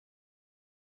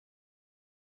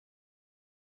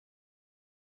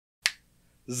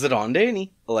Zidane,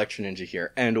 Electro Ninja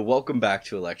here, and welcome back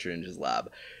to Electro Ninja's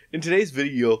Lab. In today's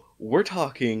video, we're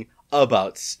talking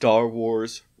about Star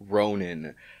Wars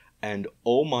Ronin, and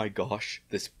oh my gosh,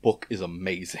 this book is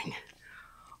amazing.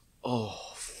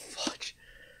 Oh, fudge.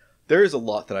 There is a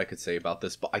lot that I could say about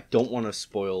this, but I don't want to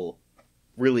spoil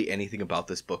really anything about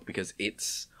this book because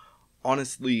it's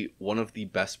honestly one of the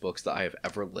best books that I have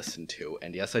ever listened to.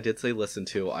 And yes, I did say listen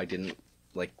to, I didn't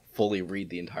fully read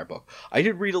the entire book. I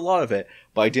did read a lot of it,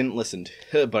 but I didn't listen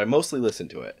to it, but I mostly listened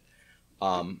to it.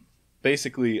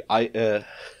 Basically, I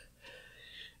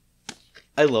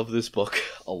love this book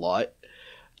a lot,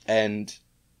 and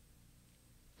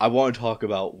I want to talk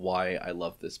about why I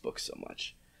love this book so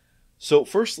much. So,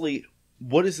 firstly,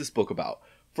 what is this book about?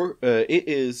 It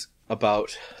is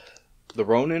about the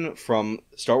Ronin from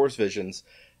Star Wars Visions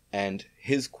and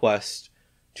his quest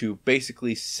to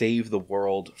basically save the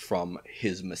world from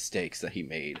his mistakes that he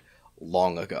made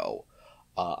long ago.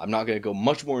 I'm not going to go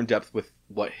much more in depth with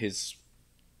what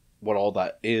all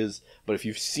that is, but if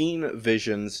you've seen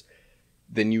Visions,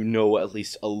 then you know at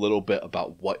least a little bit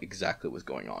about what exactly was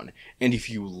going on. And if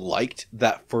you liked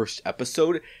that first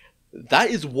episode, that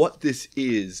is what this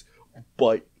is,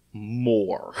 but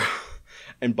more.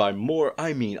 And by more,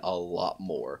 I mean a lot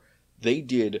more. They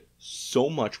did so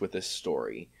much with this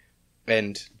story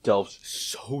and delved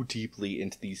so deeply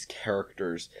into these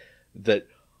characters that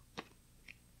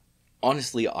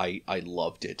honestly I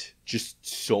loved it just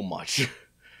so much.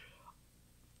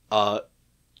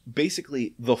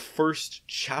 Basically the first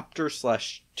chapter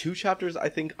 / 2 chapters, I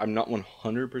think, I'm not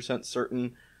 100%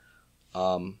 certain.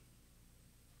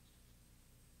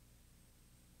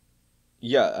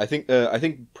 Yeah, I think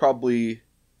probably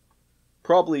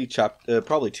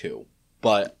 2,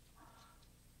 but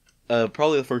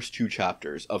probably the first 2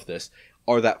 chapters of this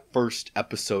are that first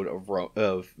episode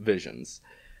of Visions.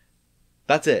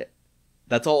 That's it.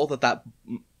 That's all that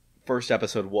first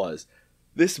episode was.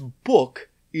 This book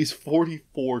is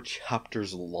 44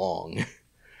 chapters long.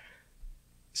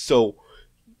 So,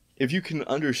 if you can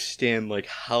understand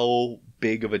how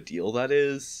big of a deal that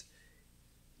is,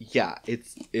 yeah,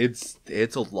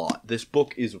 it's a lot. This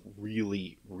book is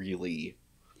really, really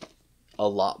a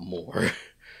lot more.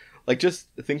 Just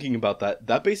thinking about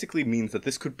that basically means that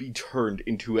this could be turned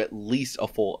into at least a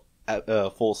full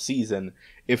season,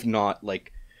 if not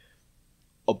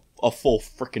a full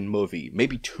freaking movie,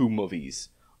 maybe 2 movies.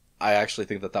 I actually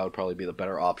think that would probably be the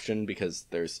better option because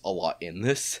there's a lot in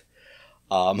this.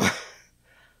 But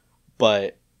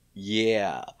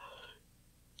yeah.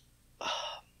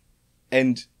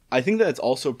 And I think that it's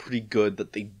also pretty good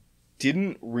that they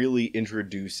didn't really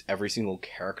introduce every single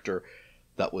character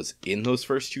that was in those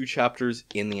first 2 chapters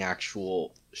in the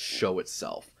actual show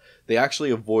itself. They actually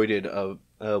avoided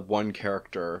one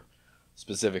character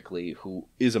specifically who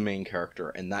is a main character,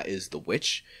 and that is the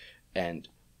witch. And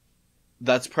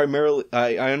that's primarily,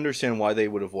 I understand why they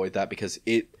would avoid that, because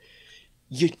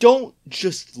you don't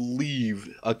just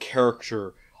leave a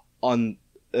character on,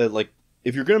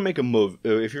 if you're gonna make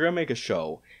if you're gonna make a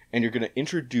show and you're gonna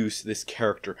introduce this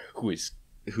character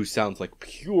who sounds like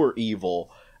pure evil,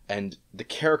 and the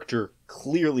character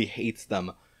clearly hates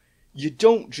them, you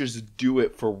don't just do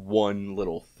it for one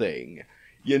little thing.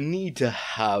 You need to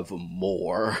have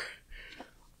more.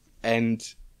 And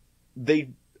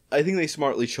I think they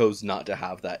smartly chose not to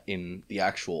have that in the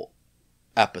actual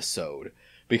episode,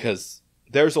 because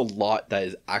there's a lot that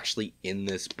is actually in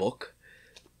this book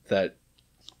that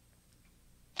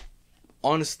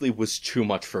honestly was too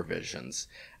much for Visions.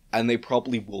 And they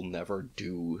probably will never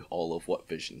do all of what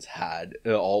Visions had,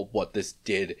 all what this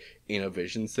did in a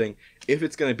Visions thing. If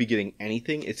it's going to be getting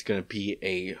anything, it's going to be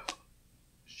a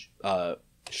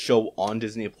show on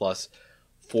Disney Plus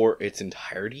for its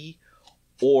entirety,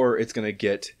 or it's going to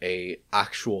get a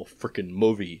actual freaking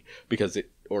movie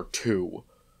or 2,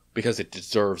 because it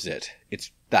deserves it.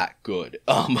 It's that good.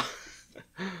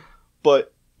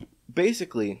 But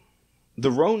basically,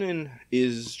 the Ronin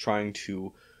is trying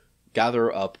to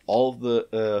gather up all of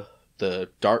the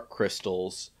dark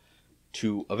crystals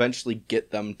to eventually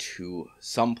get them to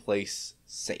someplace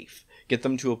safe. Get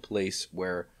them to a place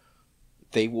where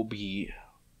they will be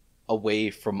away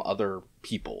from other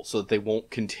people, so that they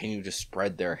won't continue to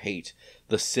spread their hate.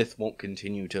 The Sith won't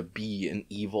continue to be an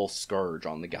evil scourge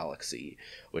on the galaxy,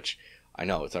 which I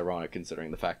know it's ironic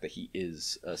considering the fact that he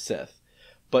is a Sith.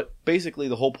 But basically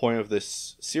the whole point of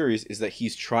this series is that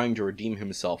he's trying to redeem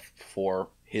himself for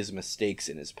his mistakes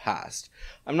in his past.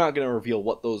 I'm not going to reveal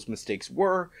what those mistakes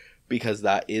were, because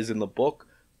that is in the book,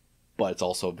 but it's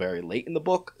also very late in the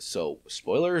book, so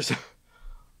spoilers.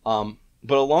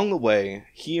 But along the way,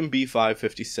 he and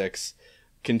B556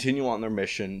 continue on their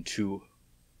mission to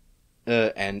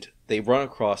and they run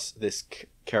across this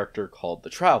character called the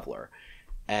Traveler.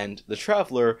 And the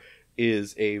Traveler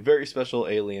is a very special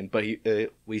alien, but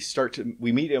we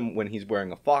meet him when he's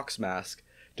wearing a fox mask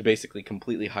to basically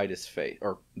completely hide his face,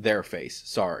 or their face,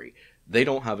 sorry. They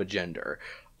don't have a gender.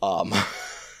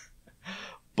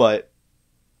 But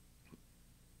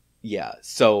yeah,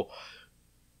 so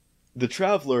the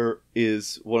Traveler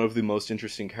is one of the most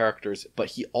interesting characters, but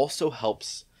he also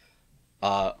helps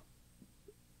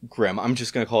Grimm. I'm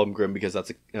just going to call him Grimm because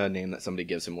that's a name that somebody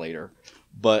gives him later.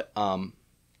 But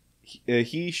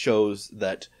he shows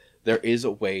that there is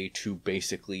a way to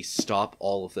basically stop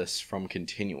all of this from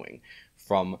continuing,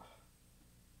 from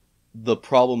the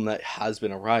problem that has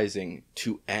been arising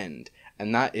to end.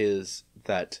 And that is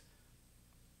that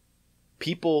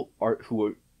people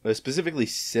specifically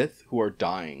Sith who are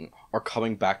dying, are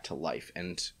coming back to life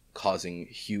and causing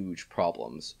huge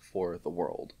problems for the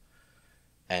world.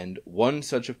 And one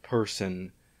such a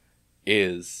person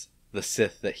is the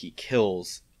Sith that he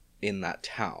kills in that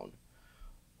town.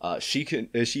 She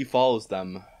follows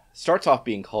them, starts off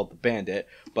being called the Bandit,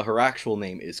 but her actual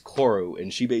name is Koru,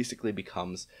 and she basically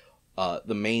becomes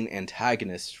the main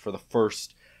antagonist for the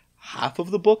first half of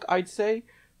the book, I'd say,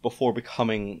 before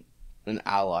becoming an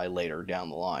ally later down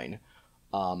the line.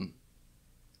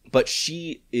 But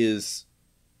she's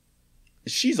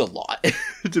a lot,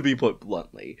 to be put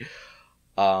bluntly.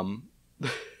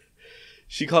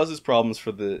 She causes problems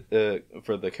for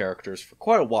the characters for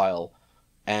quite a while,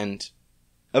 and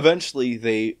eventually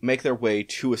they make their way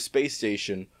to a space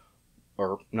station,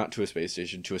 or not to a space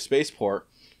station, to a spaceport,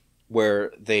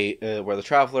 where the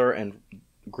Traveler and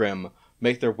Grimm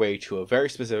make their way to a very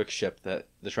specific ship that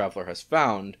the Traveler has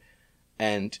found,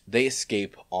 and they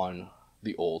escape on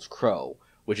the Old Crow,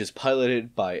 which is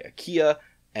piloted by Akia,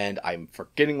 and I'm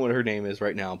forgetting what her name is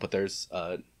right now, but there's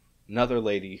another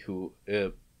lady who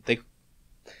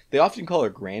they often call her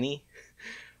Granny,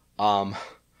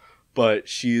 but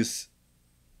she's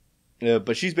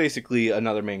basically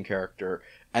another main character,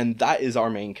 and that is our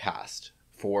main cast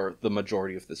for the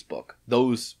majority of this book.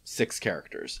 Those 6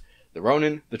 characters: the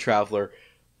Ronin, the Traveler,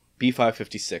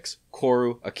 B556,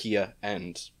 Koru, Akia,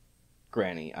 and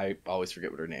Granny. I always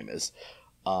forget what her name is.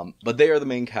 But they are the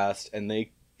main cast, and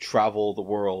they travel the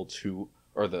world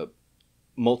or the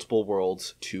multiple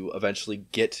worlds to eventually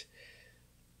get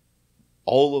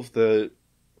all of the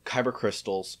kyber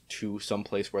crystals to some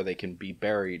place where they can be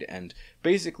buried, and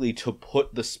basically to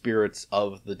put the spirits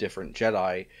of the different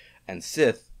Jedi and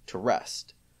Sith to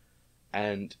rest,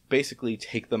 and basically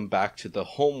take them back to the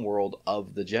home world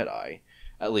of the Jedi,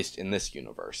 at least in this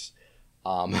universe.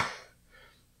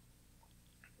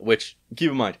 Which,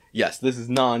 keep in mind, yes, this is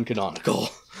non-canonical.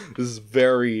 This is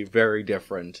very, very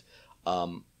different.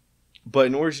 But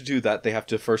in order to do that, they have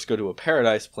to first go to a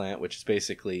paradise planet, which is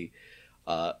basically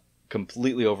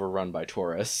completely overrun by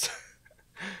tourists.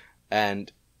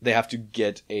 And they have to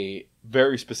get a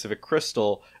very specific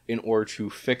crystal in order to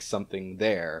fix something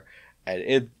there.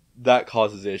 And that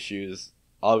causes issues.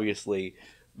 Obviously,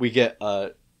 we get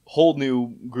a whole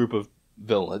new group of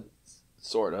villains,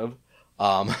 sort of,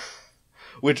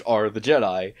 which are the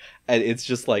Jedi. And it's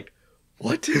just like,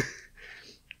 what?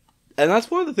 And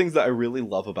that's one of the things that I really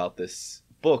love about this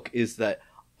book, is that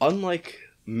unlike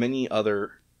many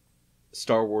other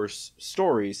Star Wars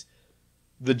stories,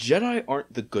 the Jedi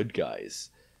aren't the good guys.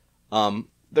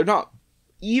 They're not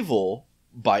evil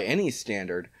by any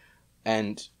standard,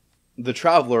 and the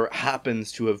Traveler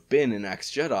happens to have been an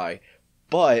ex-Jedi,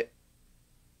 but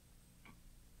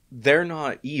they're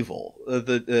not evil.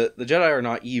 The Jedi are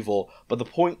not evil, but the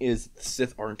point is the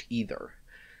Sith aren't either.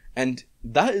 And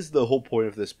that is the whole point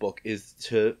of this book, is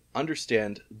to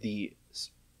understand the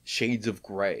shades of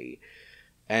gray.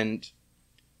 And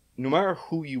no matter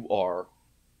who you are,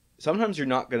 sometimes you're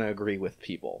not going to agree with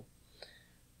people.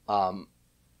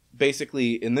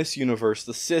 Basically, in this universe,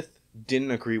 the Sith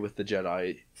didn't agree with the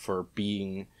Jedi for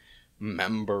being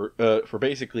for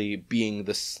basically being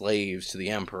the slaves to the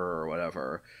Emperor or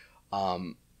whatever.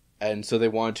 And so they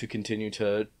wanted to continue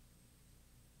to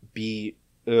be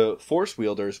force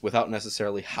wielders without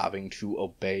necessarily having to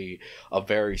obey a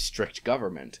very strict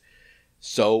government.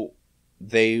 So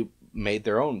they made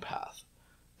their own path.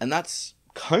 And that's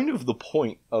kind of the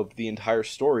point of the entire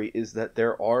story, is that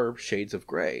there are shades of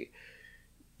gray.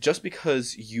 Just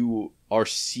because you are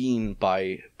seen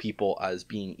by people as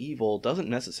being evil doesn't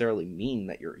necessarily mean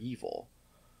that you're evil.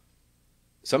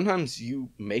 Sometimes you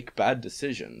make bad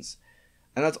decisions.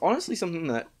 And that's honestly something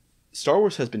that Star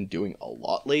Wars has been doing a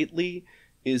lot lately,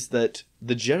 is that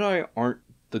the Jedi aren't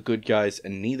the good guys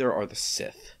and neither are the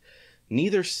Sith.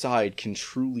 Neither side can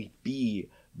truly be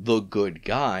the good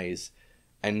guys,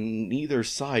 And neither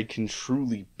side can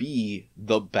truly be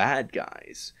the bad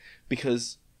guys.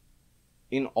 Because,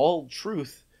 in all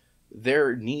truth,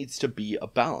 there needs to be a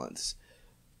balance.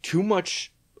 Too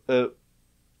much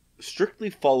strictly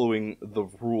following the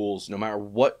rules, no matter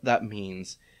what that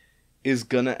means, is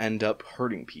gonna end up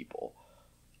hurting people.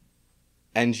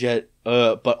 And yet,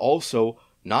 but also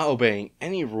not obeying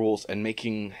any rules and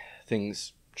making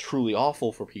things truly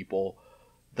awful for people,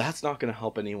 that's not gonna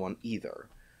help anyone either.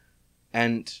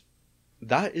 And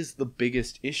that is the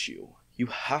biggest issue. You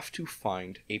have to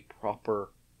find a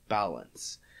proper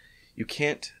balance. You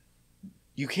can't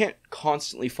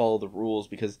constantly follow the rules,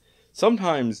 because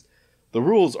sometimes the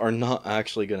rules are not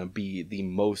actually going to be the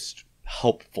most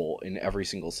helpful in every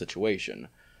single situation.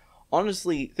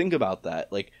 Honestly, think about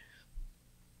that. Like,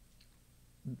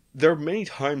 there are many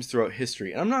times throughout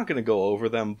history, and I'm not going to go over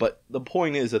them, but the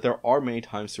point is that there are many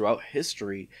times throughout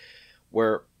history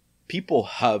where people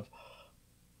have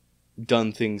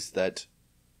done things that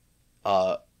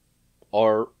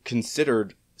are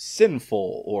considered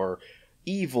sinful or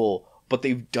evil, but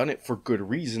they've done it for good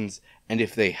reasons. And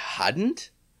if they hadn't,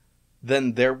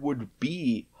 then there would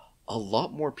be a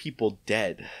lot more people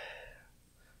dead.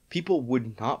 People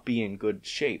would not be in good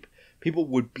shape. People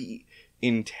would be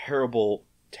in terrible,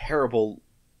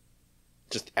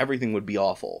 just everything would be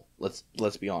awful.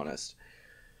 Let's be honest.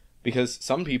 Because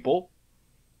some people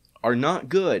are not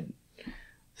good.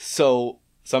 So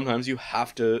sometimes you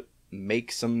have to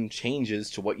make some changes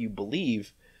to what you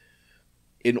believe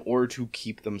in order to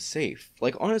keep them safe.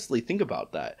 Like, honestly, think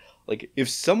about that. Like, if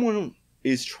someone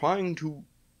is trying to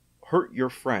hurt your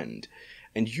friend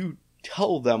and you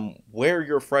tell them where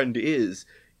your friend is,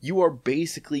 you are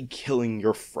basically killing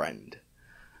your friend.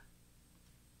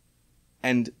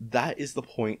 And that is the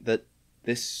point that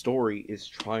this story is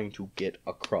trying to get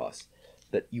across.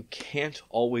 That you can't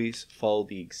always follow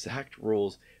the exact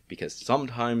rules, because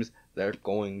sometimes there are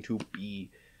going to be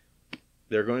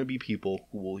people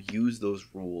who will use those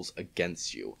rules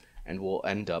against you and will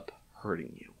end up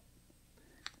hurting you.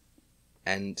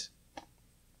 And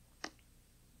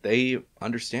they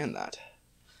understand that.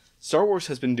 Star Wars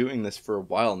has been doing this for a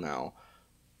while now.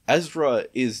 Ezra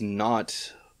is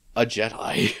not a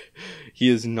Jedi. He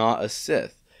is not a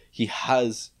Sith. He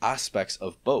has aspects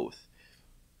of both.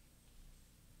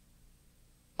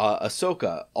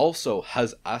 Ahsoka also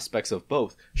has aspects of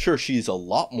both. Sure, she's a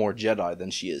lot more Jedi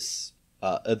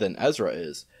than Ezra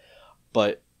is,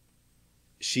 but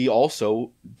she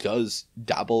also does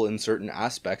dabble in certain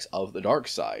aspects of the dark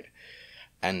side.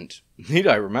 And need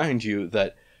I remind you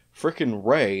that frickin'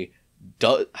 Rey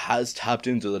has tapped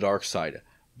into the dark side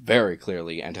very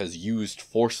clearly and has used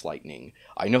Force lightning.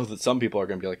 I know that some people are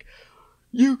going to be like,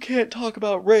 you can't talk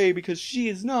about Rey because she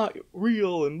is not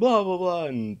real and blah blah blah,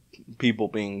 and people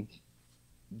being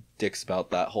dicks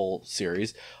about that whole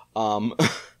series.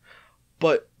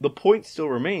 But the point still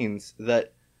remains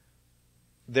that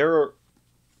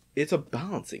it's a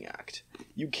balancing act.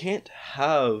 You can't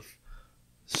have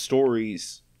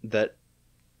stories that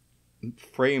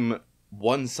frame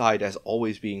one side as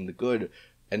always being the good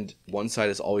and one side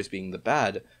as always being the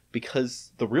bad,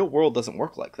 because the real world doesn't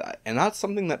work like that. And that's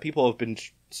something that people have been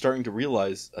starting to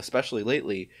realize, especially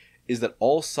lately, is that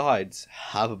all sides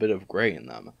have a bit of gray in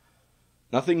them.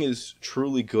 Nothing is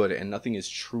truly good and nothing is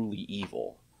truly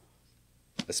evil.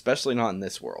 Especially not in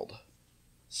this world.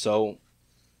 So,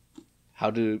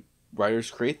 how do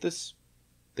writers create this?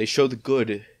 They show the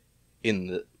good in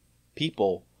the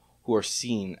people who are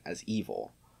seen as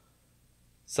evil.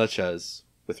 Such as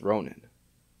with Ronin.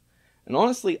 And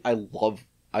honestly, I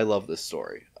love this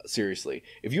story. Seriously.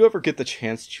 If you ever get the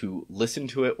chance to listen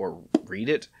to it or read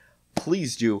it,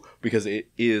 please do, because it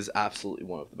is absolutely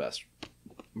one of the best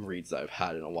reads I've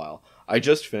had in a while. I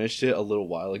just finished it a little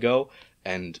while ago,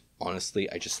 and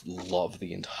honestly, I just love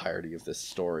the entirety of this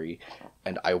story,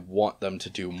 and I want them to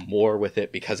do more with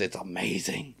it because it's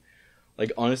amazing.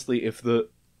 Like, honestly, if the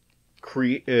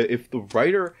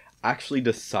writer actually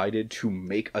decided to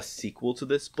make a sequel to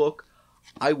this book,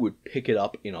 I would pick it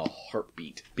up in a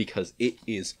heartbeat because it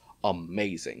is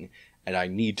amazing and I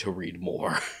need to read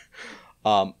more.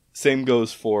 Same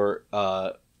goes for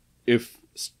if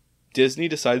Disney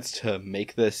decides to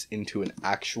make this into an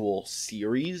actual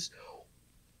series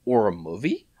or a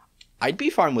movie, I'd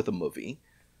be fine with a movie.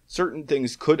 Certain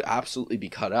things could absolutely be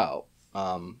cut out.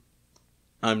 I'm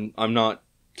not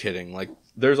kidding. Like,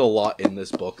 there's a lot in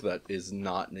this book that is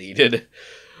not needed.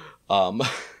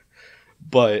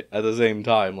 But at the same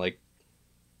time, like,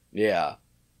 yeah,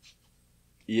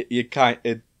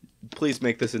 please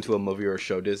make this into a movie or a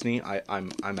show, Disney.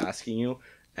 I'm asking you.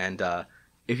 And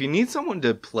if you need someone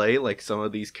to play like some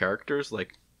of these characters,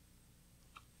 like,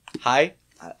 Hi,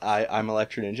 I'm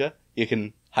Electro Ninja. You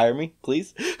can hire me,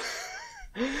 please.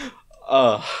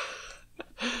 uh,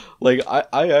 like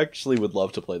I actually would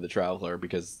love to play the Traveler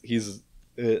because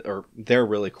they're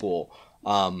really cool.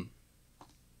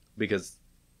 Because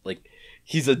like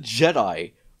he's a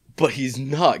Jedi, but he's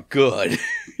not good.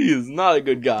 He is not a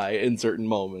good guy in certain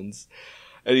moments,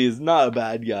 and he is not a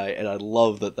bad guy. And I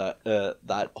love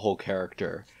that whole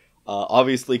character.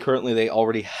 Obviously, currently they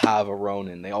already have a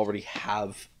Ronin. They already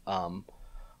have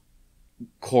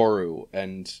Koru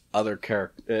and other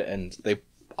and they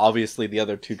obviously the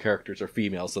other two characters are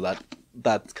female, so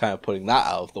that's kind of putting that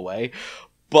out of the way.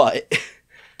 But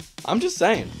I'm just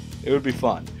saying, it would be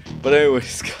fun. But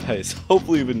anyways, guys,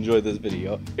 hopefully you've enjoyed this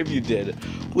video. If you did,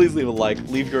 please leave a like,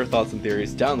 leave your thoughts and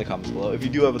theories down in the comments below. If you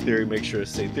do have a theory, make sure to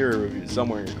say theory review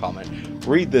somewhere in your comment.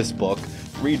 Read this book,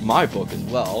 read my book as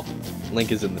well.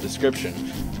 Link is in the description.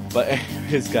 But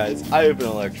anyways, guys, I have been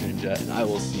Electro Ninja, and I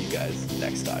will see you guys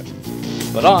next time.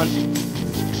 But on!